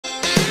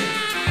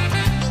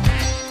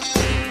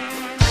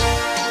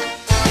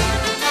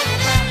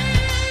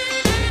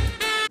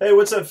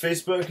what's up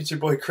Facebook? It's your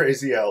boy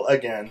KrazyL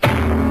again.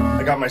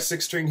 I got my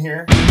 6-string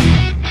here,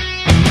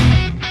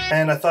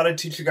 and I thought I'd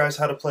teach you guys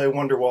how to play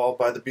Wonderwall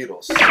by the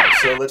Beatles.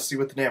 So let's see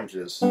what the damage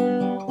is.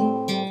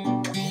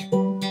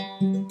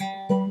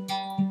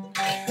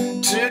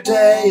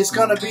 Today is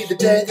gonna be the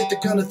day that they're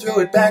gonna throw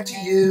it back to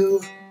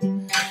you.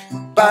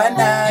 By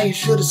now you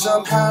should have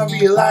somehow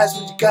realized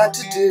what you got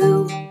to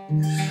do.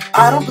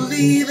 I don't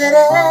believe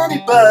that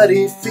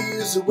anybody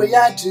feels the way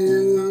I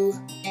do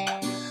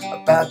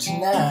about you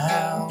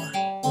now.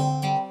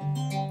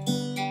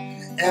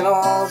 And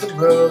all the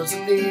roads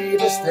that lead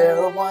us there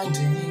are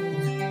winding,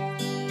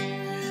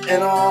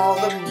 and all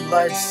the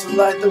lights that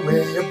light the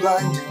way are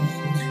blinding.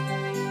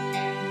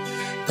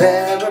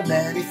 There are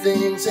many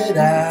things that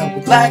I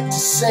would like to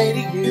say to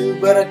you,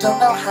 but I don't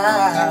know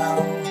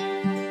how.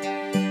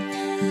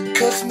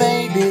 'Cause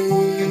maybe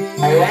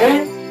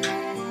you're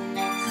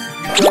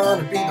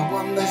gonna be the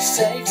one that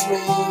saves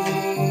me.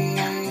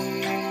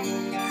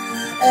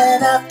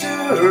 And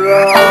after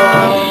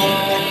all,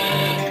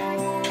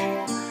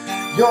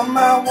 you're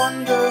my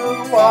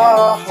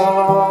Wonderwall.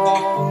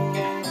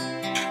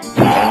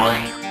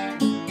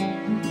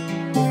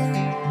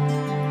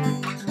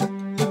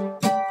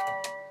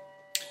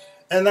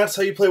 And that's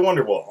how you play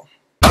Wonderwall.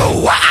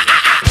 Oh, wow.